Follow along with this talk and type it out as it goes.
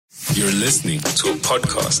You're listening to a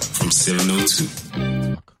podcast from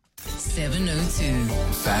 702. 702.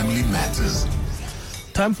 Family Matters.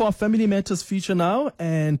 Time for our Family Matters feature now,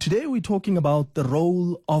 and today we're talking about the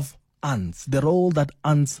role of aunts, the role that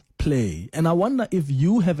aunts play. And I wonder if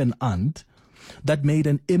you have an aunt that made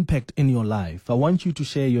an impact in your life. I want you to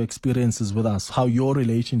share your experiences with us, how your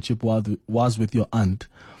relationship was with your aunt.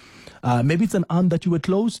 Maybe it's an aunt that you were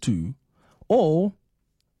close to, or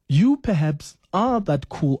you perhaps are that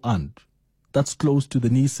cool aunt that's close to the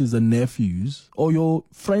nieces and nephews or your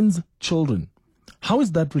friends' children. How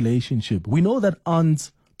is that relationship? We know that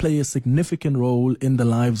aunts play a significant role in the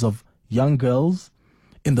lives of young girls,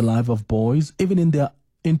 in the life of boys, even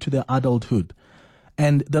into their adulthood.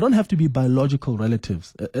 And they don't have to be biological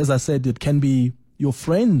relatives. As I said, it can be your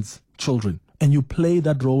friends' children, and you play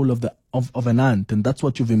that role of an aunt, and that's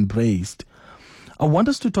what you've embraced. I want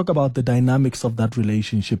us to talk about the dynamics of that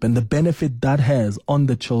relationship and the benefit that has on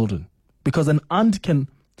the children. Because an aunt can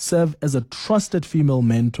serve as a trusted female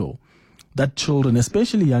mentor that children,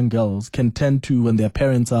 especially young girls, can tend to when their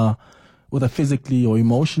parents are whether physically or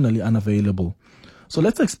emotionally unavailable. So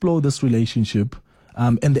let's explore this relationship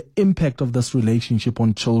and the impact of this relationship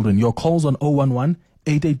on children. Your calls on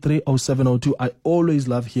 011-883-0702. I always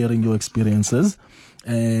love hearing your experiences.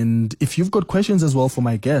 And if you've got questions as well for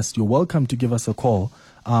my guest, you're welcome to give us a call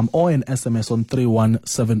or an SMS on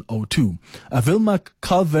 31702. Vilma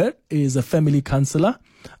Calvert is a family counselor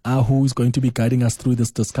who is going to be guiding us through this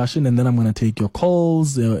discussion. And then I'm going to take your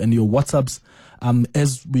calls and your WhatsApps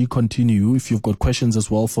as we continue. If you've got questions as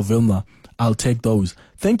well for Vilma, I'll take those.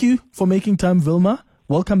 Thank you for making time, Vilma.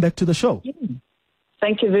 Welcome back to the show.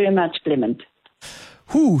 Thank you very much, Clement.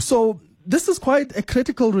 So this is quite a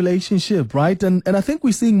critical relationship, right? And I think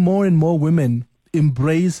we're seeing more and more women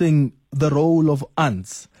embracing the role of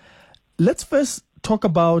aunts. Let's first talk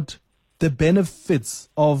about the benefits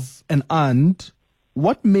of an aunt.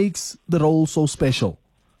 What makes the role so special?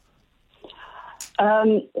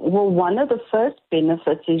 Well, one of the first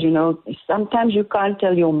benefits is, sometimes you can't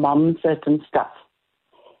tell your mom certain stuff.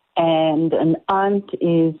 And an aunt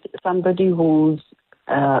is somebody who's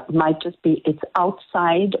might just be, it's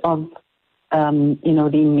outside of, the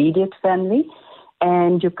immediate family.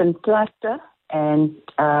 And you can trust her. And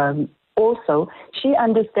also, she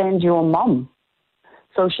understands your mom.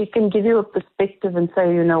 So she can give you a perspective and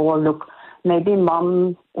say, well, look, maybe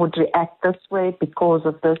mom would react this way because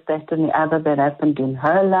of this, that, and the other that happened in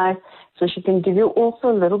her life. So she can give you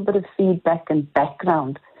also a little bit of feedback and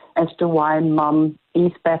background as to why mom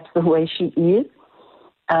is perhaps the way she is.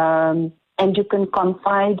 And you can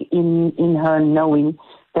confide in her knowing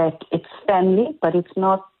that it's family, but it's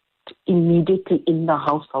not immediately in the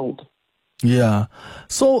household. Yeah.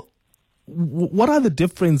 So what are the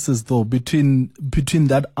differences, though, between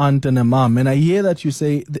that aunt and a mom? And I hear that you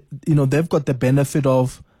say, they've got the benefit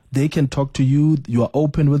of they can talk to you, you are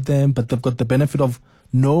open with them, but they've got the benefit of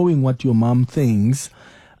knowing what your mom thinks.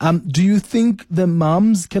 Do you think the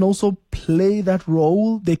moms can also play that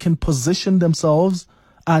role? They can position themselves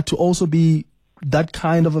to also be that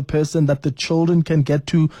kind of a person that the children can get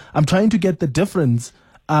to? I'm trying to get the difference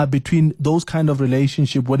between those kind of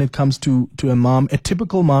relationship when it comes to a mom, a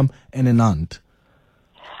typical mom, and an aunt.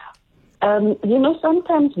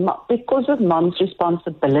 Sometimes because of mom's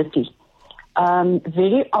responsibility,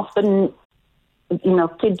 very often,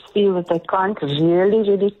 kids feel that they can't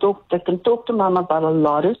really talk. They can talk to mom about a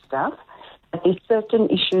lot of stuff, but there's certain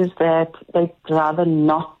issues that they'd rather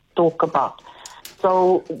not talk about.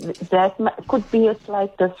 So that could be a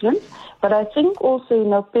slight difference. But I think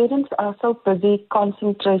also, parents are so busy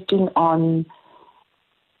concentrating on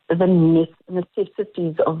the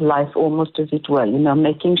necessities of life, almost as it were,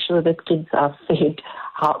 making sure that kids are fed,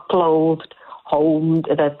 clothed, homed,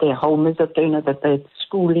 that their home is okay, that they're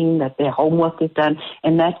schooling, that their homework is done,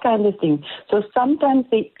 and that kind of thing. So sometimes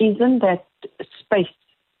there isn't that space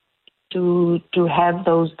to have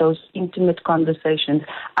those intimate conversations.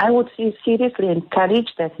 I would seriously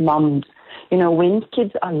encourage that moms, when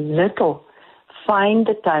kids are little, find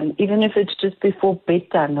the time, even if it's just before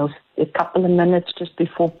bedtime, or a couple of minutes just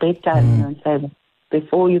before bedtime, and say,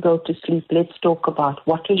 before you go to sleep, let's talk about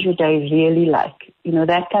what was your day really like,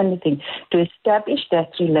 that kind of thing, to establish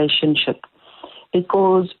that relationship.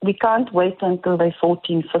 Because we can't wait until they're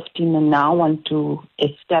 14, 15 and now want to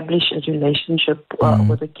establish a relationship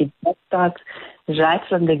with a kid. That starts right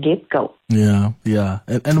from the get-go. Yeah.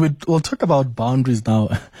 And we'll talk about boundaries now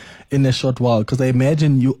in a short while, because I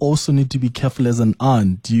imagine you also need to be careful as an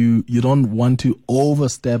aunt. You don't want to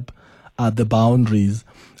overstep the boundaries.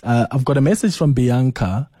 I've got a message from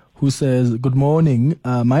Bianca who says, good morning.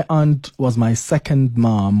 My aunt was my second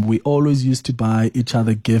mom. We always used to buy each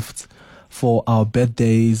other gifts for our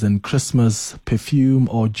birthdays and Christmas, perfume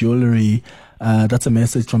or jewelry. That's a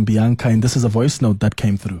message from Bianca, and this is a voice note that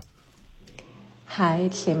came through.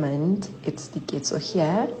 Hi, Clement. It's Diketso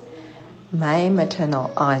here. My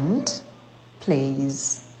maternal aunt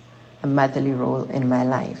plays a motherly role in my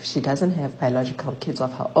life. She doesn't have biological kids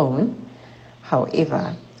of her own.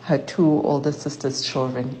 However, her two older sisters'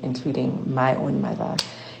 children, including my own mother,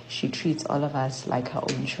 she treats all of us like her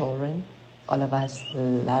own children. All of us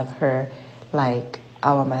love her like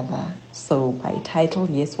our mother. So by title,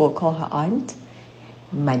 yes, we'll call her aunt,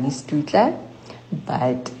 Mani Stutler,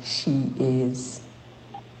 but she is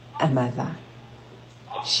a mother.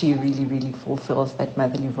 She really, really fulfills that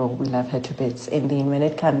motherly role. We love her to bits. And then when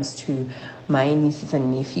it comes to my nieces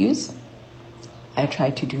and nephews, I try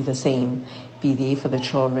to do the same. Be there for the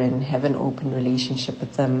children, have an open relationship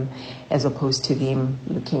with them, as opposed to them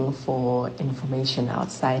looking for information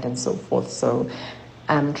outside and so forth. So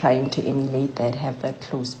I'm trying to emulate that, have that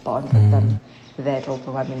close bond with them, that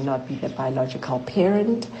although I may not be the biological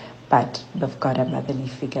parent, but they've got a motherly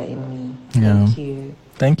figure in me. Thank you.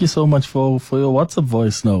 Thank you so much for your WhatsApp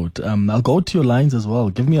voice note. I'll go to your lines as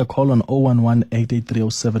well. Give me a call on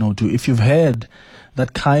 011-883-0702. If you've had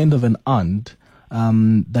that kind of an aunt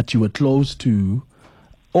that you were close to,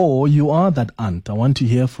 or you are that aunt, I want to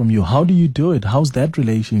hear from you. How do you do it? How's that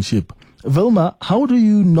relationship? Vilma, how do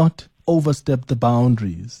you not overstep the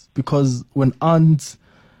boundaries? Because when aunts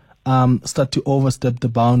start to overstep the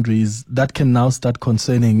boundaries, that can now start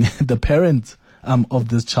concerning the parents of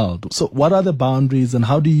this child. So what are the boundaries, and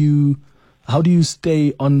how do you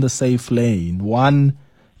stay on the safe lane? One,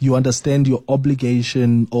 you understand your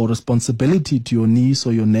obligation or responsibility to your niece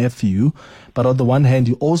or your nephew, but on the one hand,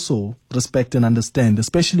 you also respect and understand,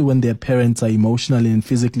 especially when their parents are emotionally and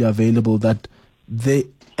physically available, that they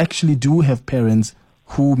actually do have parents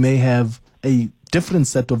who may have a different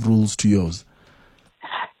set of rules to yours.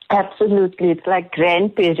 Absolutely. It's like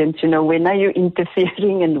grandparents, when are you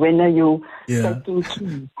interfering and when are you taking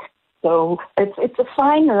keys? So it's a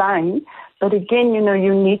fine line. But again,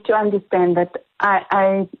 you need to understand that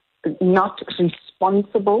I'm not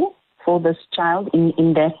responsible for this child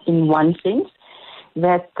in one sense,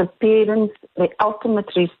 that the parents, the ultimate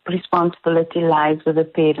responsibility lies with the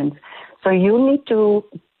parents. So you need to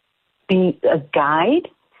be a guide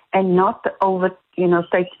and not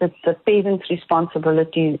take the parents'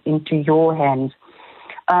 responsibility into your hands.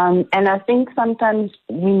 And I think sometimes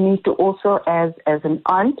we need to also, as an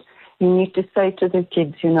aunt, you need to say to the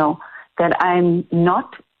kids, that I'm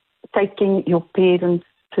not taking your parents'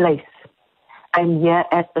 place. I'm here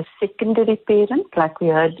as a secondary parent, like we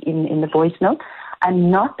heard in the voice note.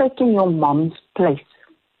 I'm not taking your mom's place.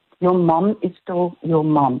 Your mom is still your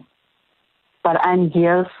mom. But I'm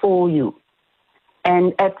here for you.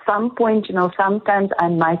 And at some point, sometimes I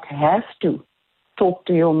might have to talk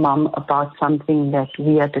to your mom about something that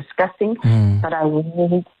we are discussing, but I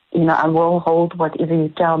will hold whatever you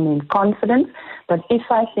tell me in confidence. But if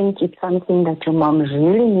I think it's something that your mom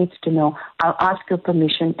really needs to know, I'll ask your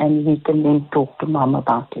permission and we can then talk to mom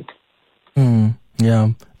about it.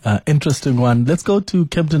 Interesting one. Let's go to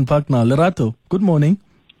Kempton Park now. Lerato, good morning.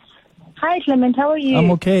 Hi, Clement. How are you?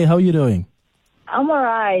 I'm okay. How are you doing? I'm all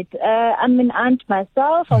right. I'm an aunt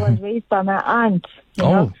myself. I was raised by my aunt. You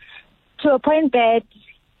know, to a point that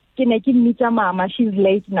mama, she's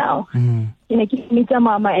late now.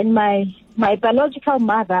 Mama, and my biological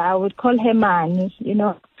mother, I would call her Mani,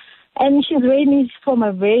 and she's raised me from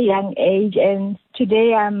a very young age. And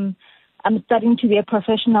today I'm starting to be a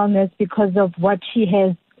professional nurse because of what she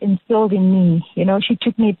has instilled in me. She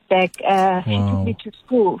took me back. She took me to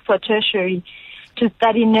school for tertiary to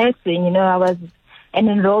study nursing. I was an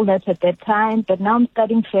enrolled nurse at that time, but now I'm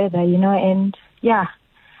studying further, and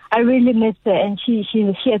I really miss her, and she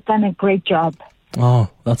has done a great job. Oh,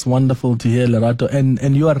 that's wonderful to hear, Lerato.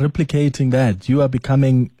 And you are replicating that. You are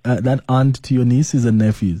becoming that aunt to your nieces and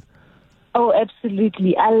nephews. Oh,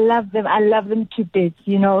 absolutely. I love them. I love them to bits,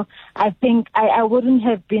 I think I wouldn't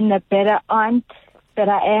have been a better aunt that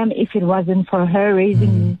I am if it wasn't for her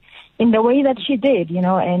raising me in the way that she did,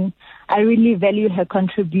 and I really value her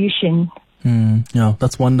contribution. Yeah,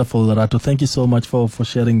 that's wonderful, Lerato. Thank you so much for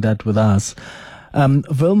sharing that with us.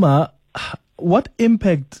 Vilma, what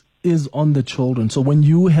impact is on the children? So when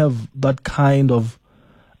you have that kind of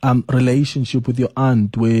relationship with your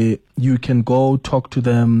aunt where you can go talk to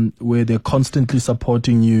them, where they're constantly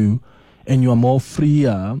supporting you, and you are more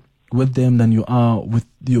freer with them than you are with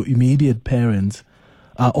your immediate parents,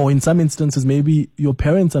 or in some instances maybe your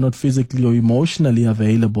parents are not physically or emotionally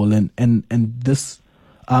available, and this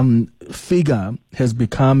figure has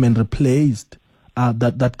become and replaced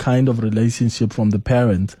that kind of relationship from the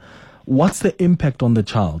parent, what's the impact on the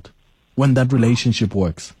child when that relationship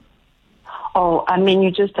works? Oh, I mean,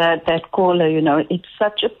 you just heard that caller, it's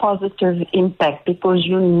such a positive impact because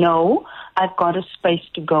I've got a space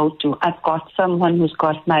to go to. I've got someone who's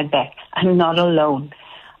got my back. I'm not alone.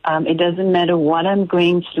 It doesn't matter what I'm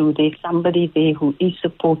going through. There's somebody there who is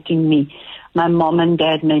supporting me. My mom and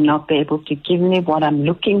dad may not be able to give me what I'm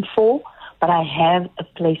looking for, but I have a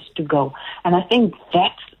place to go. And I think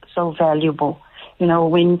that's so valuable.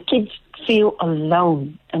 When kids feel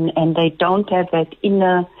alone and they don't have that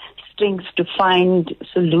inner strength to find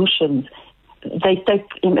solutions, they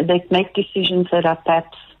make decisions that are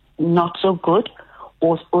perhaps not so good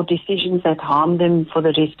or decisions that harm them for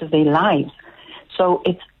the rest of their lives. So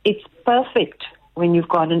it's perfect when you've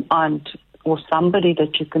got an aunt or somebody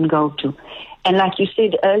that you can go to. And like you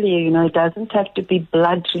said earlier, it doesn't have to be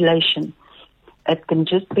blood relation. It can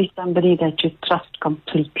just be somebody that you trust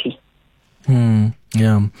completely.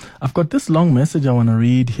 Yeah. I've got this long message I want to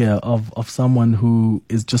read here of someone who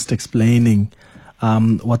is just explaining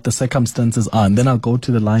what the circumstances are. And then I'll go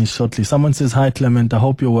to the line shortly. Someone says, "Hi, Clement. I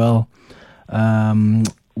hope you're well.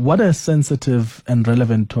 What a sensitive and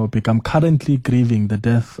relevant topic. I'm currently grieving the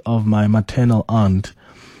death of my maternal aunt.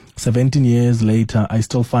 17 years later, I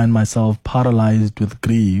still find myself paralyzed with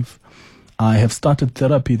grief. I have started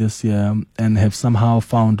therapy this year and have somehow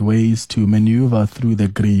found ways to maneuver through the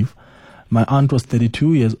grief. My aunt was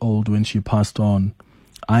 32 years old when she passed on.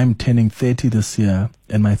 I'm turning 30 this year,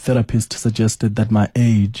 and my therapist suggested that my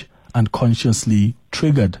age unconsciously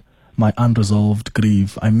triggered my unresolved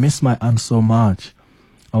grief. I miss my aunt so much.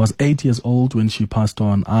 I was 8 years old when she passed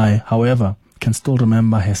on. I, however, can still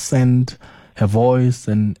remember her scent, her voice,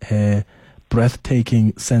 and her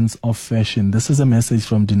breathtaking sense of fashion." This is a message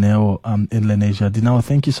from Dineo in Lenasia. Dineo,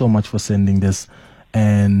 thank you so much for sending this.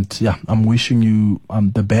 And yeah, I'm wishing you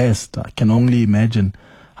the best. I can only imagine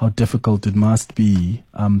how difficult it must be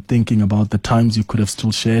thinking about the times you could have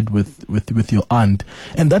still shared with your aunt.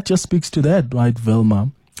 And that just speaks to that, right,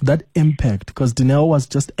 Velma? That impact, because Dineo was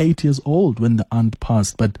just 8 years old when the aunt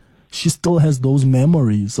passed, but she still has those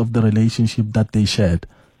memories of the relationship that they shared.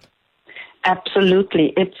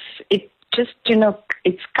 Absolutely. It's just,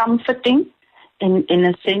 it's comforting in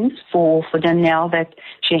a sense for Danielle that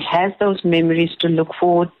she has those memories to look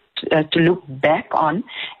forward to look back on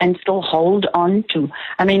and still hold on to.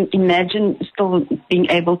 I mean, imagine still being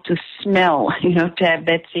able to smell, to have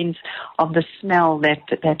that sense of the smell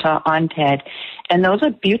that our aunt had. And those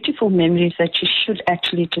are beautiful memories that you should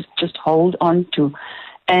actually just hold on to.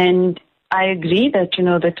 And I agree that,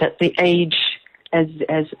 that the age has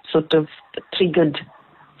sort of triggered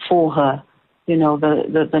for her, the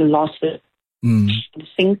loss of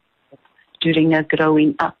things during her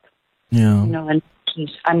growing up. Yeah. And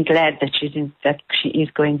I'm glad that she is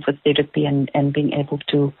going for therapy and being able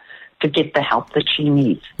to get the help that she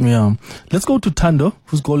needs. Yeah. Let's go to Tando,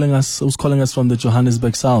 who's calling us from the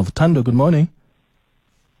Johannesburg South. Tando, good morning.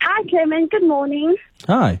 Hi, Clement. Good morning.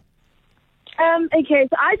 Hi. Okay,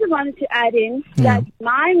 so I just wanted to add in that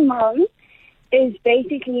my mom is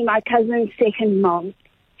basically my cousin's second mom.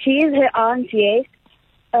 She is her aunt, yes.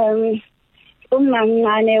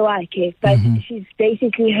 But she's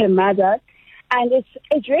basically her mother. And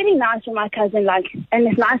it's really nice for my cousin, and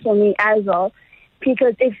it's nice for me as well,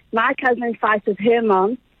 because if my cousin fights with her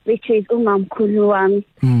mom, which is Umam Kuluam,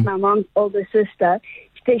 my mom's older sister,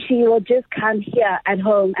 she will just come here at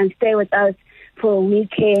home and stay with us for a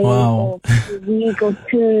weekend or a week or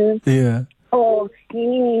two. Yeah. Or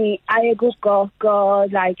because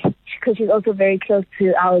she's also very close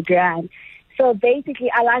to our grand. So basically,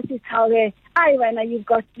 I like to tell her, Rana, you've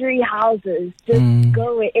got 3 houses. Just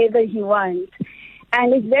go wherever you want.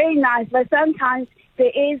 And it's very nice. But sometimes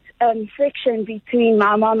there is friction between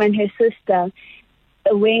my mom and her sister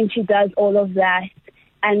when she does all of that.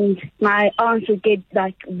 And my aunt would get,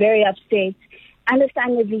 very upset.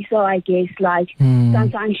 Understandably so, I guess.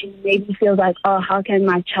 Sometimes she maybe feels how can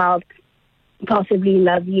my child possibly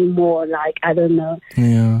love you more? I don't know.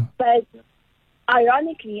 Yeah. But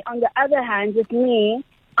ironically, on the other hand, with me,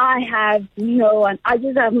 I have no one. I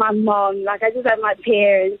just have my mom. I just have my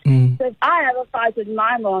parents. So if I have a fight with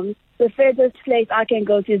my mom, the furthest place I can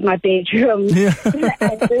go to is my bedroom. Yeah.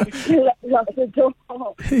 And just lock the door.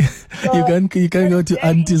 So, you can go to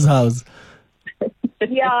auntie's house.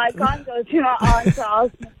 Yeah, I can't go to my aunt's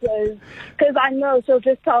house because I know she'll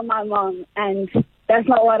just tell my mom, and that's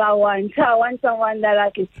not what I want. So I want someone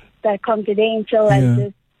that confidential and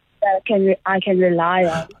just that I can rely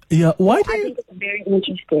on. Yeah, I think it's very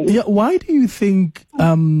interesting. Yeah, why do you think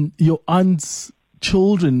your aunt's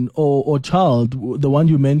children or child, the one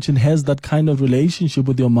you mentioned, has that kind of relationship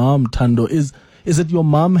with your mom, Thando, is it your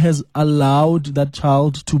mom has allowed that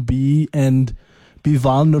child to be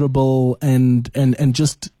vulnerable and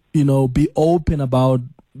just, be open about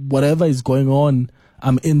whatever is going on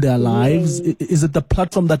in their lives? Is it the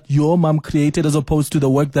platform that your mom created as opposed to the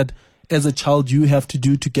work that as a child you have to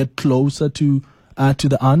do to get closer to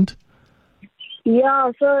the aunt?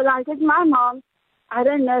 Yeah, so like with my mom, I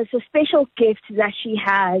don't know, it's a special gift that she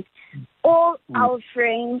has. All our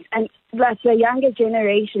friends and like the younger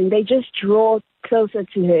generation, they just draw closer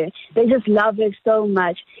to her. They just love her so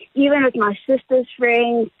much. Even with my sister's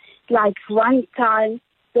friends, like one time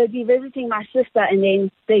they'd be visiting my sister and then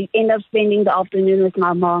they end up spending the afternoon with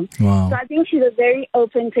my mom. Wow. So I think she's a very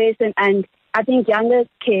open person, and I think younger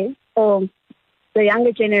kids or the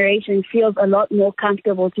younger generation feels a lot more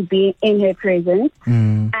comfortable to be in her presence.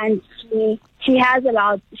 And she has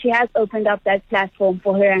opened up that platform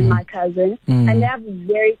for her and my cousin, and they have a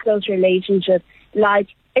very close relationship. Like,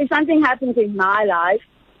 if something happens in my life,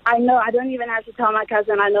 I know I don't even have to tell my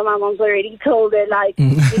cousin. I know my mom's already told her, like,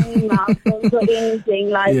 any milestones or anything.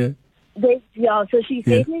 Like, so she's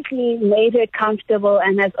definitely made her comfortable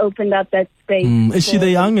and has opened up that space. Is she the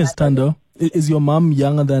youngest, Thando? Is your mom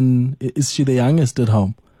is she the youngest at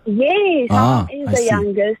home? Yes, mom is the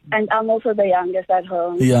youngest, and I'm also the youngest at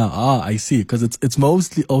home. Yeah, I see. Because it's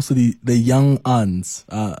mostly also the young aunts,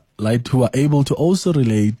 like, who are able to also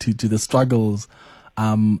relate to the struggles,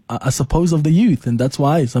 I suppose, of the youth. And that's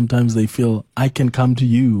why sometimes they feel, I can come to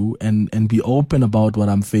you and be open about what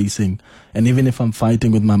I'm facing. And even if I'm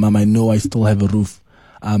fighting with my mom, I know I still have a roof.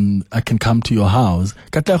 I can come to your house.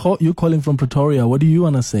 Katlego, you're calling from Pretoria. What do you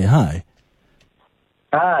want to say? Hi.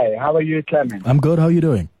 Hi, how are you, Clement? I'm good. How are you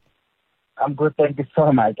doing? I'm good, thank you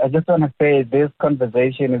so much. I just want to say this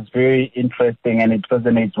conversation is very interesting and it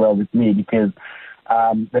resonates well with me because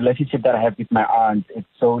the relationship that I have with my aunt, it's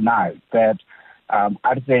so nice that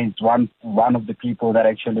I'd say it's one of the people that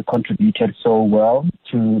actually contributed so well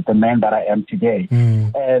to the man that I am today.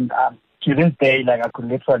 And to this day, like, I could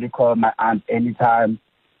literally call my aunt anytime.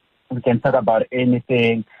 We can talk about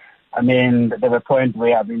anything. I mean, there were points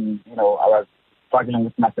where, I was struggling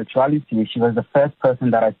with my sexuality. She was the first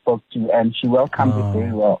person that I spoke to, and she welcomed it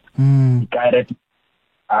very well. She guided me.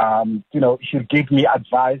 She would give me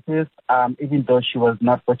advices, even though she was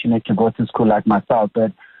not fortunate to go to school like myself.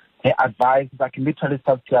 But her advice, I can literally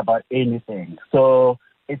talk to you about anything. So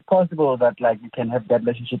it's possible that, like, you can have that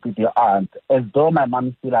relationship with your aunt, as though my mom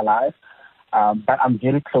is still alive. But I'm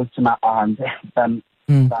very close to my aunt than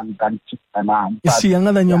to my mom. Is she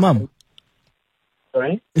younger than your mom?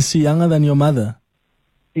 Sorry? Is she younger than your mother?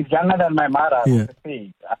 She's younger than my mother,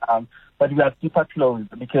 but we are super close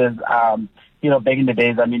because, back in the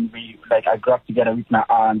days, I grew up together with my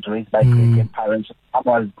aunt, raised by great-grandparents. I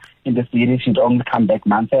was in the city, she'd only come back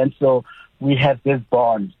months, and so we have this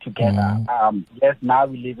bond together. Yes, now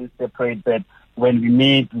we live in separate, but when we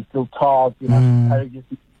meet, we still talk. She encourages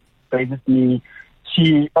me, praises me.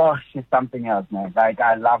 She's something else, man. Like,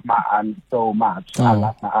 I love my aunt so much. I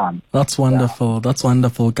love my aunt. That's wonderful. Yeah. That's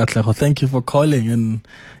wonderful, Katlego. Thank you for calling. And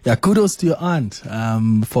kudos to your aunt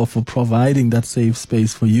for providing that safe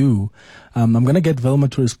space for you. I'm going to get Velma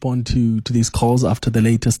to respond to these calls after the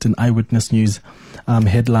latest in Eyewitness News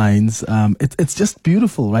headlines. It's just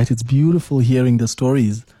beautiful, right? It's beautiful hearing the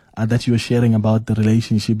stories that you're sharing about the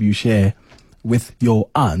relationship you share with your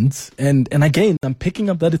aunts. And again, I'm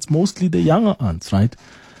picking up that it's mostly the younger aunts, right?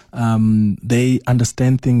 They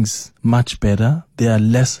understand things much better. They are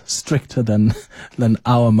less stricter than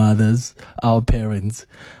our mothers, our parents.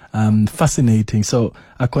 Fascinating. So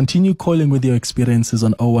I continue calling with your experiences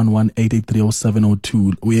on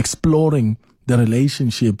 011-883-0702. We're exploring the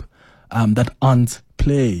relationship that aunts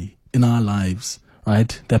play in our lives,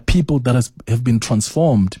 right? They're people that have been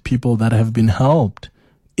transformed, people that have been helped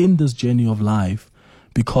in this journey of life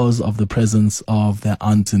because of the presence of their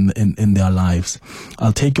aunt in their lives.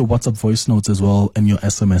 I'll take your WhatsApp voice notes as well and your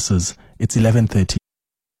SMSs. It's 11:30.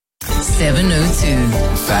 702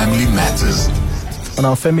 Family Matters. On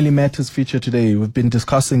our Family Matters feature today, we've been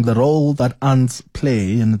discussing the role that aunts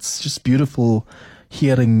play, and it's just beautiful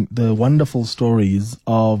hearing the wonderful stories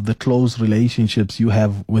of the close relationships you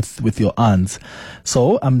have with your aunts.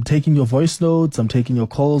 So I'm taking your voice notes, I'm taking your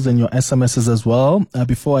calls and your SMSs as well.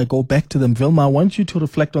 Before I go back to them, Vilma, I want you to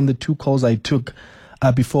reflect on the two calls I took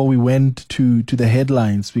before we went to the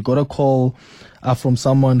headlines. We got a call from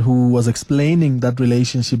someone who was explaining that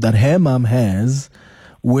relationship that her mom has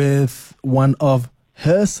with one of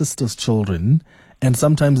her sister's children. And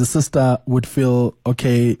sometimes the sister would feel,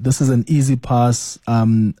 okay, this is an easy pass.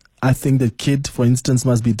 I think the kid, for instance,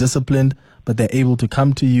 must be disciplined. but they're able to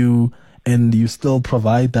come to you and you still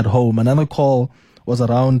provide that home. Another call was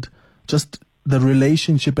around just the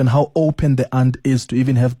relationship and how open the aunt is to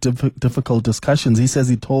even have difficult discussions. He says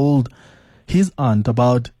he told his aunt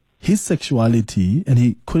about his sexuality and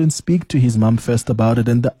he couldn't speak to his mom first about it,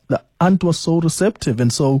 and the aunt was so receptive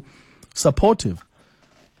and so supportive.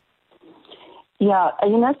 Yeah,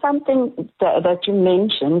 something that you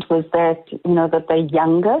mentioned was that,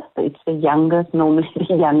 that it's the youngest, normally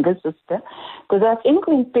the younger sister. Because I think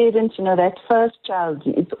when parents, that first child,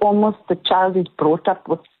 it's almost the child is brought up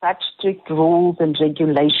with such strict rules and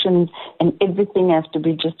regulations and everything has to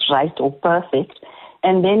be just right or perfect.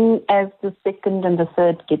 And then as the second and the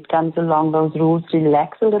third kid comes along, those rules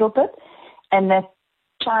relax a little bit. And that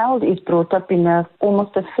child is brought up in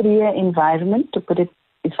almost a freer environment,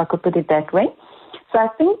 if I could put it that way. So I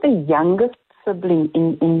think the youngest sibling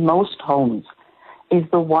in most homes is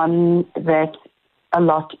the one that's a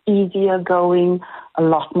lot easier going, a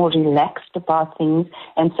lot more relaxed about things.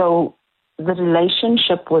 And so the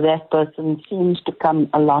relationship with that person seems to come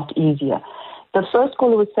a lot easier. The first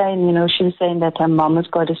caller was saying, she was saying that her mom has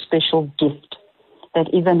got a special gift that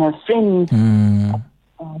even her friends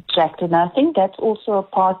are attracted. And I think that's also a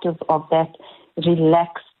part of that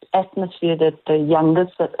relaxed atmosphere that the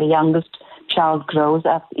youngest child grows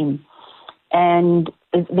up in, and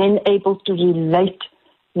is then able to relate.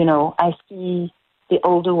 I see the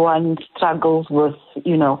older one struggles with,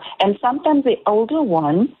 and sometimes the older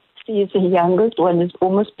one sees the youngest one is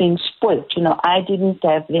almost being spoiled. I didn't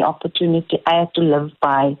have the opportunity. I had to live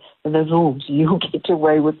by the rules. You get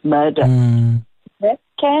away with murder. That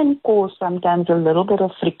can cause sometimes a little bit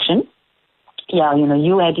of friction. Yeah,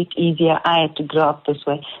 you had it easier. I had to grow up this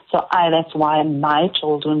way. So that's why my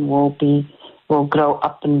children will grow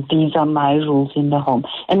up and these are my rules in the home.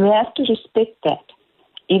 And we have to respect that,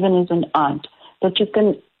 even as an aunt. But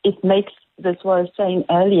that's what I was saying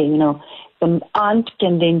earlier, the aunt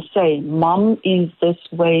can then say, Mom is this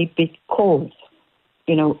way because,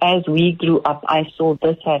 as we grew up, I saw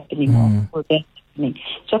this happening or that happening.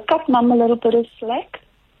 So cut Mom a little bit of slack,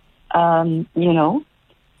 And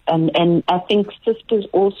I think sisters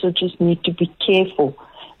also just need to be careful,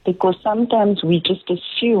 because sometimes we just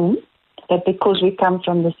assume that because we come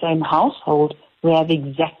from the same household, we have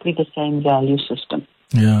exactly the same value system.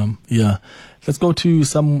 Yeah. Let's go to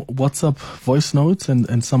some WhatsApp voice notes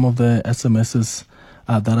and some of the SMSs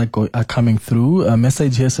that are coming through. A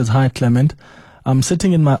message here says, "Hi Clement, I'm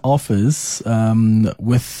sitting in my office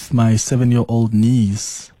with my 7-year-old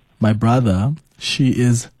niece. My brother, she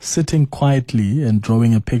is sitting quietly and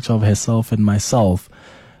drawing a picture of herself and myself.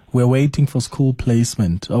 We're waiting for school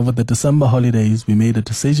placement. Over the December holidays, we made a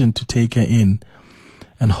decision to take her in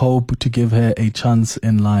and hope to give her a chance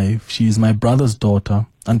in life. She is my brother's daughter.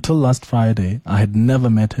 Until last Friday, I had never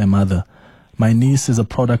met her mother. My niece is a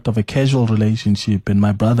product of a casual relationship, and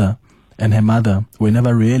my brother and her mother were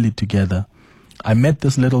never really together. I met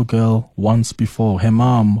this little girl once before. Her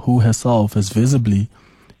mom, who herself has visibly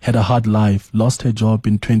had a hard life, lost her job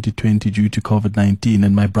in 2020 due to COVID-19,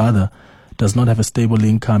 and my brother does not have a stable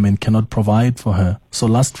income and cannot provide for her. So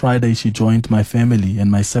last Friday, she joined my family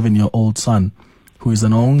and my 7-year-old son, who is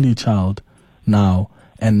an only child now,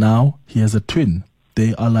 and now he has a twin.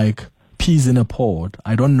 They are like peas in a pod.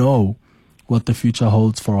 I don't know what the future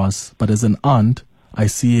holds for us, but as an aunt, I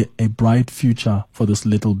see a bright future for this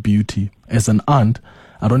little beauty. As an aunt,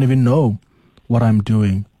 I don't even know what I'm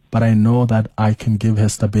doing, but I know that I can give her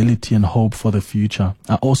stability and hope for the future.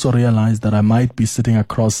 I also realize that I might be sitting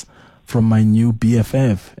across from my new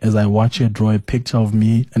BFF as I watch her draw a picture of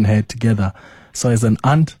me and her together. So as an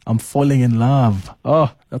aunt, I'm falling in love."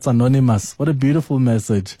 Oh, that's anonymous. What a beautiful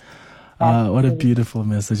message. What a beautiful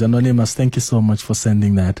message. Anonymous, thank you so much for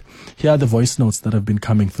sending that. Here are the voice notes that have been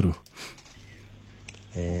coming through.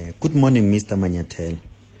 Good morning, Mr. Manyatel.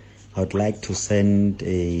 I would like to send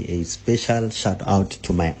a special shout out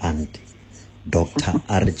to my aunt, Dr.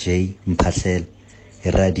 R.J. Mphahlele,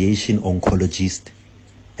 a radiation oncologist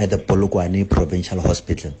at the Polokwane Provincial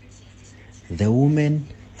Hospital. The woman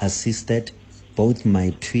assisted both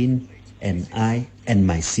my twin and I and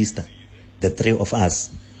my sister, the three of us,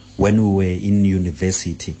 when we were in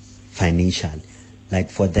university financially. Like,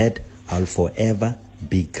 for that, I'll forever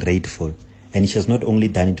be grateful. And she has not only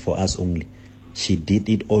done it for us only, she did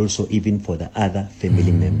it also even for the other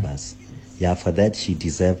family members. Yeah, for that she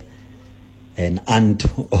deserves an Aunt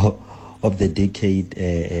of the Decade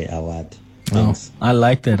award. Thanks. Oh, I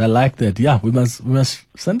like that. Yeah, we must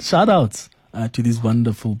send shout outs to these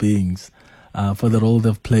wonderful beings for the role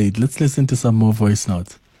they've played. Let's listen to some more voice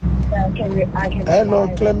notes. Hello,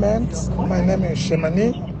 Clement. My name is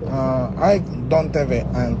Shemani. I don't have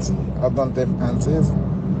an auntie. I don't have aunties.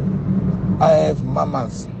 I have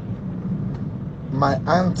mamas. My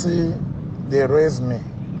auntie, they raised me.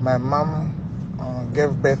 My mom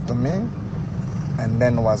gave birth to me and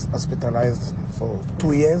then was hospitalized for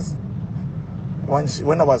 2 years.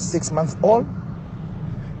 When I was 6 months old,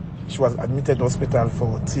 she was admitted to hospital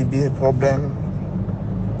for TB problem.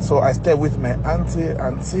 So I stayed with my auntie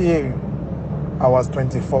until I was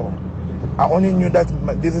 24. I only knew that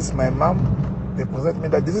this is my mom. They present me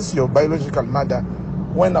that this is your biological mother.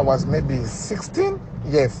 When I was maybe 16,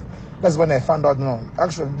 yes. That's when I found out, no.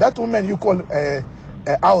 Actually, that woman you call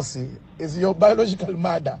Aussie is your biological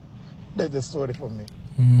mother. That's the story for me.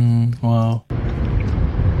 Wow.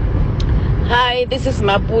 Hi, this is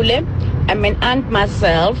Mapule. I'm an aunt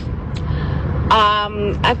myself.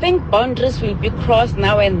 I think boundaries will be crossed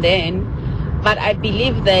now and then, but I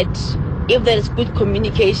believe that if there is good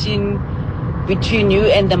communication between you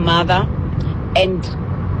and the mother, and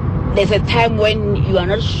there's a time when you are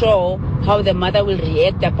not sure how the mother will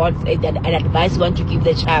react about an advice you want to give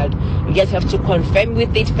the child, you just have to confirm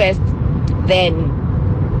with it first, then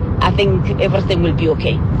I think everything will be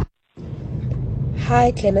okay.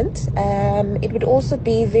 Hi, Clement. It would also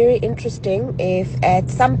be very interesting if at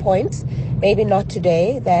some point, maybe not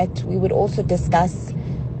today, that we would also discuss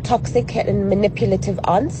toxic and manipulative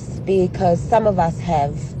aunts, because some of us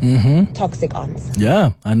have toxic aunts.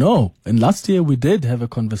 Yeah, I know. And last year we did have a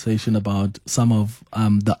conversation about some of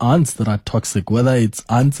the aunts that are toxic, whether it's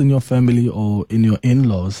aunts in your family or in your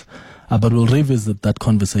in-laws. But we'll revisit that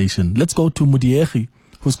conversation. Let's go to Mudiegi,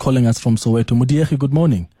 who's calling us from Soweto. Mudiegi, good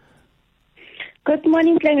morning. Good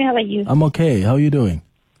morning, Clement. How are you? I'm okay. How are you doing?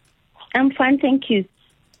 I'm fine, thank you.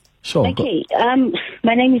 Sure. Okay.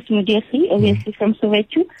 My name is Mudiesi, obviously from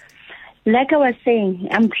Soweto. Like I was saying,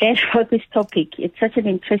 I'm glad for this topic. It's such an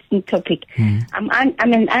interesting topic. I'm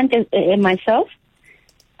an aunt myself.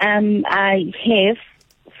 I have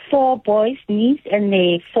 4 boys, niece,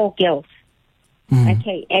 and 4 girls.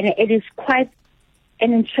 Okay, and it is quite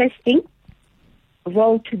an interesting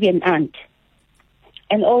role to be an aunt.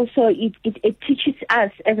 And also, it teaches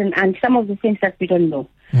us as an aunt some of the things that we don't know.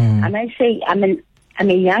 I might say I'm a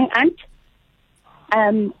young aunt.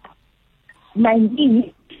 My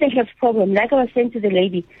niece have problem. Like I was saying to the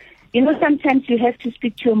lady, you know, sometimes you have to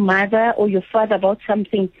speak to your mother or your father about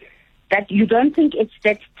something that you don't think it's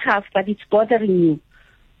that tough, but it's bothering you.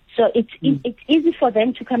 So it's easy for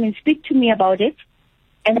them to come and speak to me about it,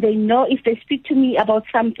 and they know if they speak to me about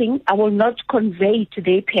something, I will not convey to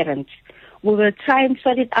their parents. We will try and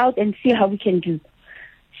sort it out and see how we can do.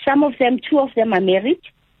 Some of them, 2 of them are married.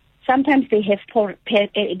 Sometimes they have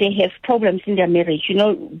problems in their marriage. You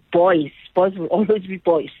know, boys will always be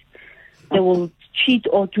boys. They will cheat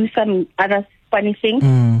or do some other funny thing,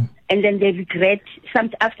 and then they regret.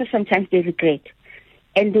 After some time, they regret,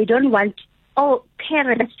 and they don't want all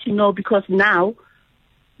parents to know, because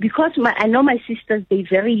I know my sisters, they're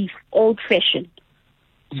very old-fashioned.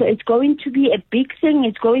 So it's going to be a big thing.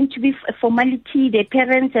 It's going to be a formality. Their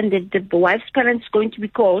parents and the wife's parents going to be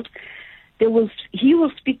called. He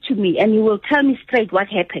will speak to me and he will tell me straight what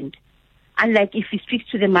happened. Unlike if he speaks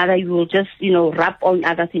to the mother, he will just, rap on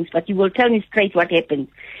other things. But he will tell me straight what happened.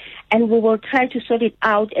 And we will try to sort it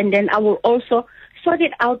out. And then I will also sort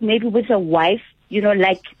it out maybe with a wife,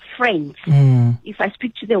 like friends. If I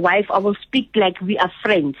speak to the wife, I will speak like we are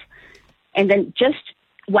friends. And then just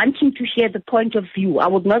wanting to hear the point of view. I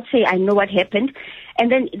would not say I know what happened.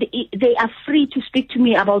 And then they are free to speak to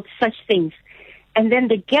me about such things. And then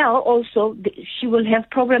the girl also, she will have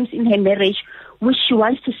problems in her marriage, which she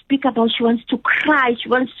wants to speak about. She wants to cry. She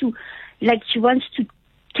wants to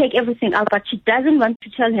take everything out, but she doesn't want to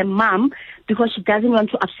tell her mom because she doesn't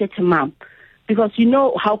want to upset her mom. Because you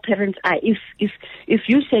know how parents are. If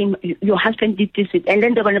you say your husband did this, and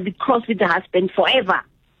then they're going to be cross with the husband forever,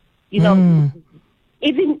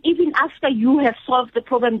 Even after you have solved the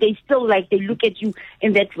problem, they still they look at you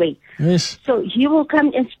in that way. Yes. So she will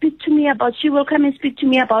come and speak to me about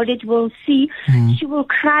it. We'll see. She will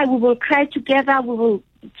cry. We will cry together.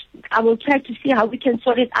 I will try to see how we can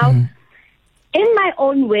sort it out. In my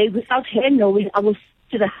own way, without her knowing, I will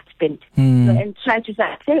to the husband and try to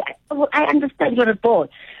say, I understand you're a boy,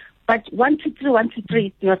 but 1, 2, 3, 1, 2, 3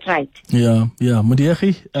 is not right. Yeah.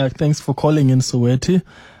 Mudiegi, thanks for calling in, Soweto.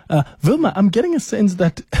 Vilma, I'm getting a sense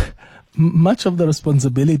that much of the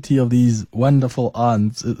responsibility of these wonderful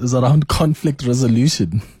aunts is around conflict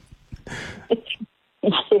resolution.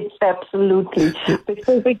 Yes, absolutely.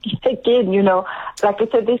 Because again, like I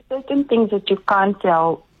said, there's certain things that you can't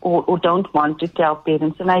tell or don't want to tell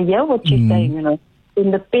parents. And I hear what you're saying,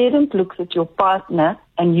 when the parent looks at your partner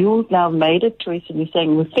and you've now made a choice and you're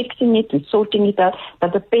saying, we're fixing it, we're sorting it out,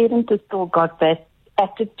 but the parent has still got that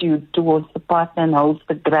attitude towards the partner and holds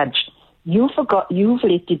the grudge. You've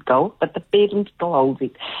let it go, but the parent still holds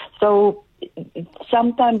it. So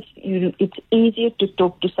sometimes it's easier to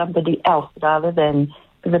talk to somebody else rather than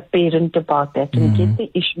the parent about that and get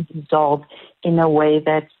the issue resolved in a way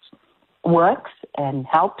that works and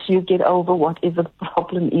helps you get over whatever the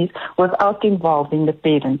problem is without involving the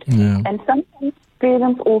parent. Yeah. And sometimes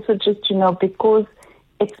parents also just, because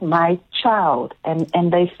it's my child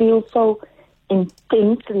and they feel so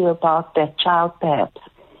intensely about that child perhaps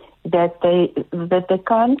that they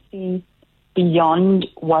can't see beyond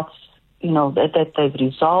what's, that they've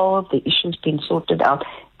resolved, the issue's been sorted out.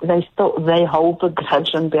 They hold the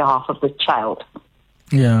grudge on behalf of the child.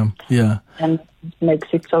 Yeah. And it makes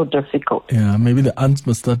it so difficult. Yeah, maybe the aunts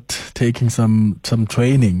must start taking some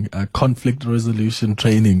training, conflict resolution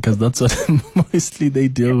training, because that's what mostly they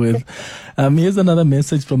deal with. Here's another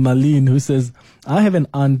message from Marlene who says, I have an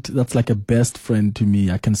aunt that's like a best friend to me.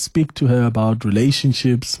 I can speak to her about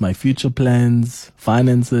relationships, my future plans,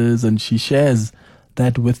 finances, and she shares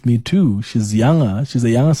that with me too. She's younger. She's a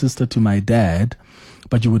younger sister to my dad,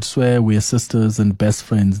 but you would swear we're sisters and best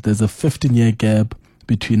friends. There's a 15-year gap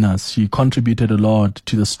between us. She contributed a lot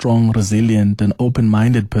to the strong, resilient, and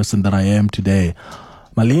open-minded person that I am today.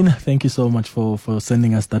 Marlene, thank you so much for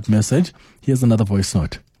sending us that message. Here's another voice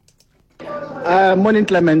note. Morning,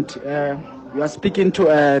 Clement. You are speaking to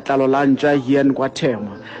Tlalolanja here in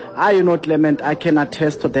Guatemala. Clement, I can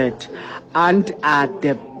attest to that. And are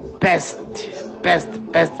the best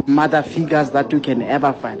mother figures that you can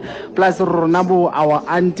ever find. Plus, our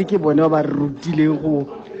auntie ki bone ba rutile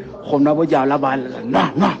go gona bo jala ba no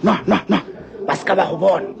baska ba go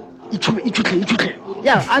bona ichutle.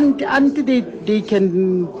 Yeah, and they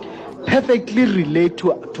can perfectly relate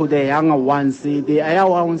to the younger ones. The younger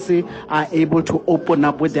ones are able to open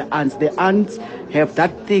up with the aunts. The aunts have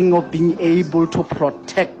that thing of being able to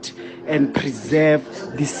protect and preserve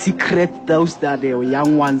the secret those that the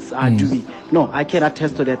young ones are doing. No, I can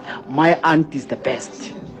attest to that. My aunt is the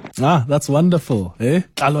best. That's wonderful.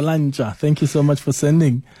 Tlalolanja, thank you so much for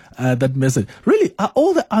sending that message. Really, are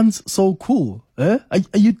all the aunts so cool? Are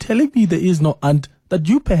you telling me there is no aunt that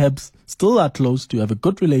you perhaps still are close to, have a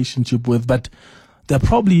good relationship with, but they're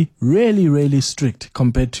probably really, really strict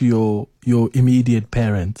compared to your immediate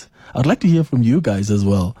parents? I'd like to hear from you guys as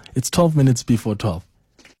well. It's 12 minutes before 12.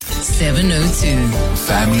 702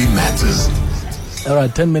 Family Matters. All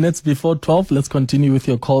right, 10 minutes before 12. Let's continue with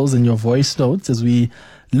your calls and your voice notes as we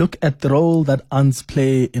look at the role that aunts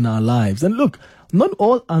play in our lives. And look, not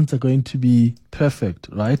all aunts are going to be perfect,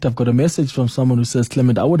 right? I've got a message from someone who says,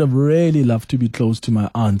 Clement, I would have really loved to be close to my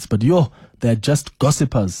aunts, but they're just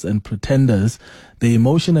gossipers and pretenders. They're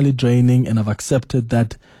emotionally draining, and I've accepted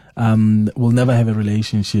that we'll never have a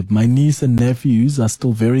relationship. My niece and nephews are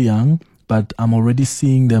still very young, but I'm already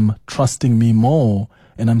seeing them trusting me more,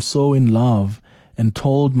 and I'm so in love and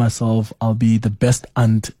told myself I'll be the best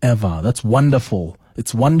aunt ever. That's wonderful.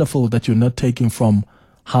 It's wonderful that you're not taking from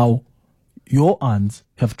how your aunts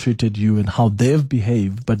have treated you and how they've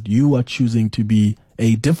behaved, but you are choosing to be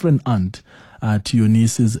a different aunt to your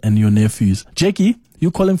nieces and your nephews. Jackie,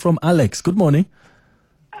 you're calling from Alex. Good morning.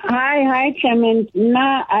 Hi, Clement.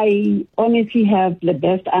 Now, I honestly have the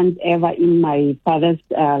best aunt ever in my father's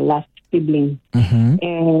last sibling.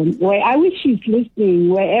 And where I wish she's listening,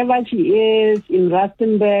 wherever she is, in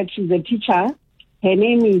Rustenburg, she's a teacher. Her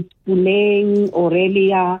name is Puleng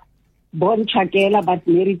Aurelia, born Chakela but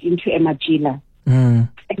married into Emachila.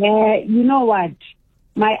 You know what?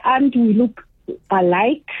 My aunt, we look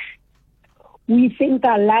alike. We think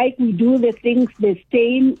alike. We do the things the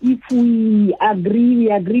same. If we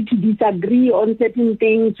agree to disagree on certain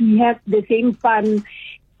things. We have the same fun.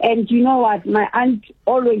 And you know what? My aunt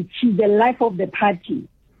always, she's the life of the party.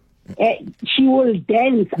 She will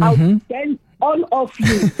dance, dance all of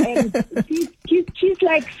you. And she's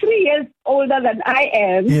like 3 years older than I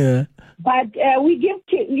am. Yeah. But we give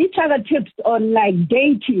each other tips on like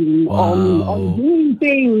dating, on doing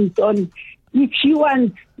things, on if she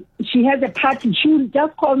wants, she has a party, she will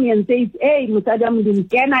just call me and say, hey, Musadam,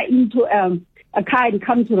 get her into a car and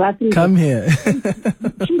come to Rustenburg. Come here.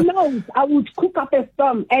 She knows I would cook up a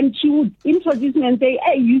storm, and she would introduce me and say,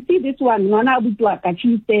 hey, you see this one, Nona Butwaka,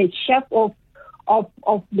 she's the chef of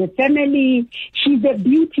the family. She's a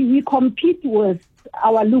beauty. We compete with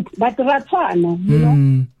our looks, but Ratwana, you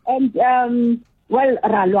know. And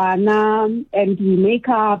Ralwana, and we make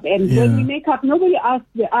up, and when we make up, nobody asks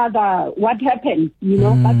the other what happened, you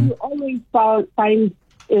know, but we always find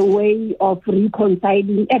a way of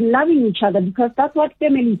reconciling and loving each other, because that's what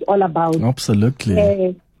family is all about.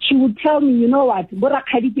 Absolutely. She would tell me, you know what,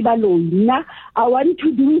 I want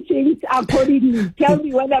to do things accordingly. Tell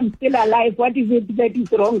me when I'm still alive, what is it that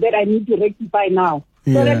is wrong that I need to rectify now?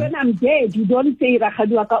 So that when I'm dead, you don't say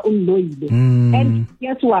Rakhaduaka Unloide. And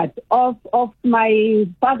guess what? Of my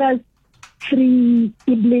father's 3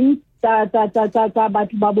 siblings,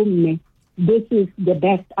 this is the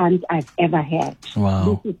best aunt I've ever had.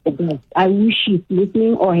 Wow. This is the best. I wish she's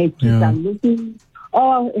listening, or her kids are listening,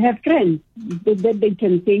 or have friends that they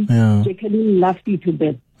can say, Jacqueline loves you to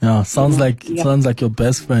death. Yeah, sounds like your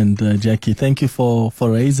best friend, Jackie. Thank you for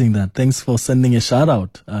raising that. Thanks for sending a shout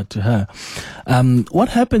out to her. What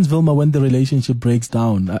happens, Vilma, when the relationship breaks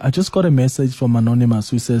down? I just got a message from Anonymous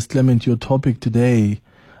who says, Clement, your topic today,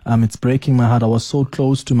 it's breaking my heart. I was so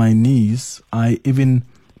close to my niece. I even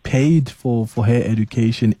paid for her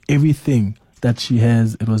education, everything that she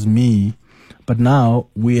has. It was me. But now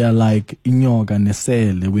we are like Inyoga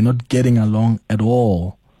Nesele. We're not getting along at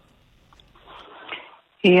all.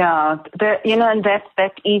 Yeah, and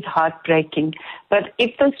that is heartbreaking. But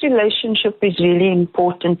if this relationship is really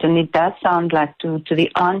important, and it does sound like to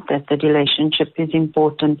the aunt that the relationship is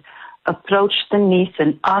important, approach the niece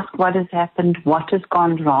and ask what has happened, what has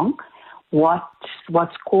gone wrong,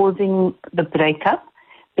 what's causing the breakup,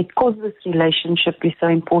 because this relationship is so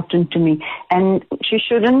important to me. And she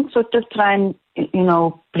shouldn't sort of try and,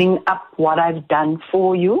 bring up what I've done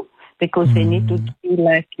for you, because they need to feel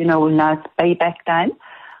like, now it's payback time.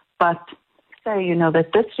 But say,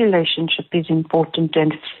 that this relationship is important,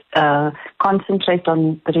 and concentrate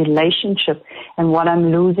on the relationship and what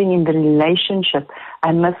I'm losing in the relationship.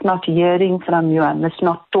 I miss not hearing from you. I miss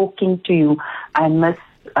not talking to you. I miss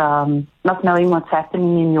not knowing what's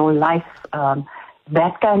happening in your life.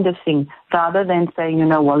 That kind of thing, rather than saying,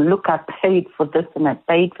 well, look, I paid for this and I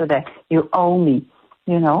paid for that. You owe me,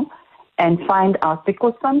 and find out.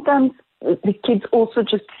 Because sometimes the kids also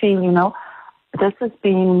just feel, this has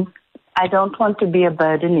been, I don't want to be a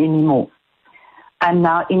burden anymore. I'm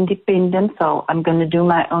now independent, so I'm going to do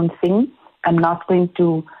my own thing. I'm not going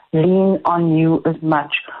to lean on you as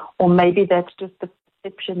much. Or maybe that's just the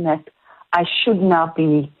perception that I should now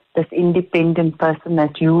be this independent person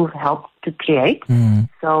that you've helped to create.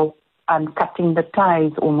 So I'm cutting the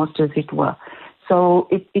ties, almost as it were. So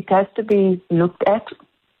it has to be looked at.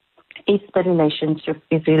 If the relationship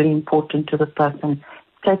is really important to the person,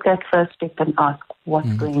 take that first step and ask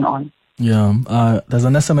what's going on. Yeah, there's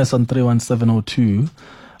an SMS on 31702.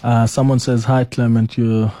 Someone says, "Hi Clement,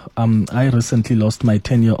 I recently lost my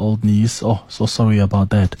 10-year-old niece. Oh, so sorry about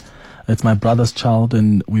that. It's my brother's child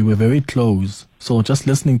and we were very close. So just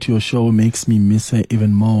listening to your show makes me miss her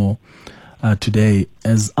even more today.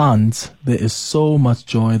 As aunts, there is so much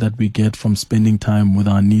joy that we get from spending time with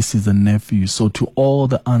our nieces and nephews. So to all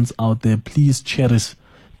the aunts out there, please cherish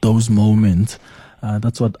those moments."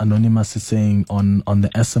 That's what Anonymous is saying on the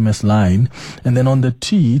SMS line. And then on the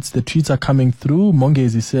tweets are coming through.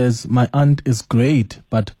 Mongezi says, "My aunt is great,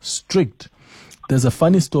 but strict. There's a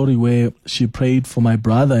funny story where she prayed for my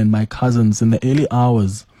brother and my cousins in the early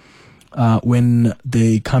hours when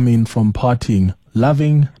they come in from partying.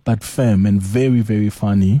 Loving, but firm and very, very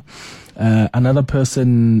funny." Another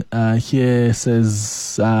person here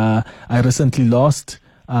says, "I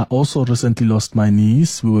also recently lost my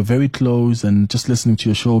niece. We were very close, and just listening to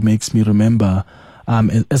your show makes me remember,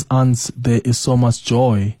 as aunts, there is so much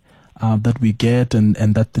joy that we get and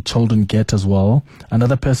that the children get as well."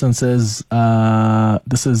 Another person says,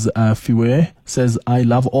 this is Fiwe, says, "I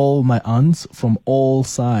love all my aunts from all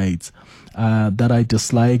sides that I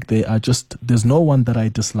dislike. There's no one that I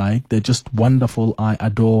dislike. They're just wonderful. I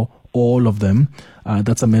adore all of them."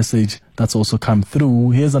 That's a message that's also come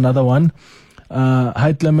through. Here's another one.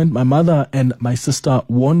 "Hi Clement, my mother and my sister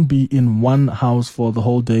won't be in one house for the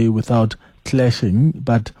whole day without clashing,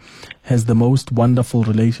 but has the most wonderful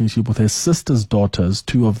relationship with her sister's daughters,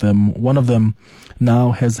 2 of them. One of them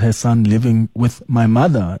now has her son living with my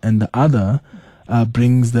mother, and the other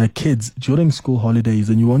brings their kids during school holidays,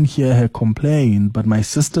 and you won't hear her complain. But my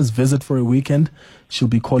sister's visit for a weekend, she'll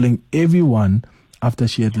be calling everyone after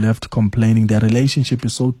she had left, complaining. Their relationship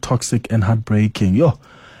is so toxic and heartbreaking."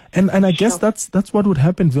 And I guess that's what would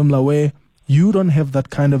happen, Vimla, where you don't have that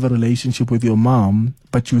kind of a relationship with your mom,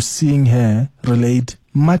 but you're seeing her relate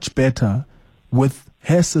much better with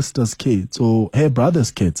her sister's kids or her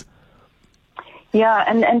brother's kids. Yeah,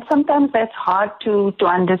 and sometimes that's hard to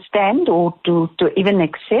understand or to even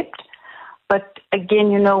accept. But again,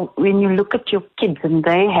 when you look at your kids and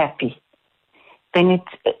they're happy, then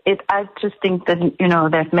I just think that,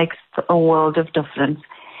 that makes a world of difference.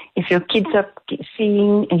 if your kids are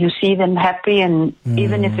seeing and you see them happy, and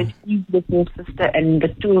even if it's with your sister and the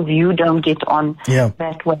two of you don't get on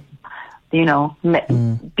that way, you know,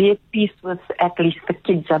 be at peace with at least the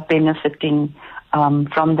kids are benefiting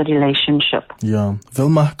from the relationship. Yeah.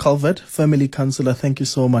 Vilma Calvert, family counselor, thank you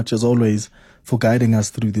so much as always for guiding us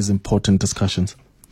through these important discussions.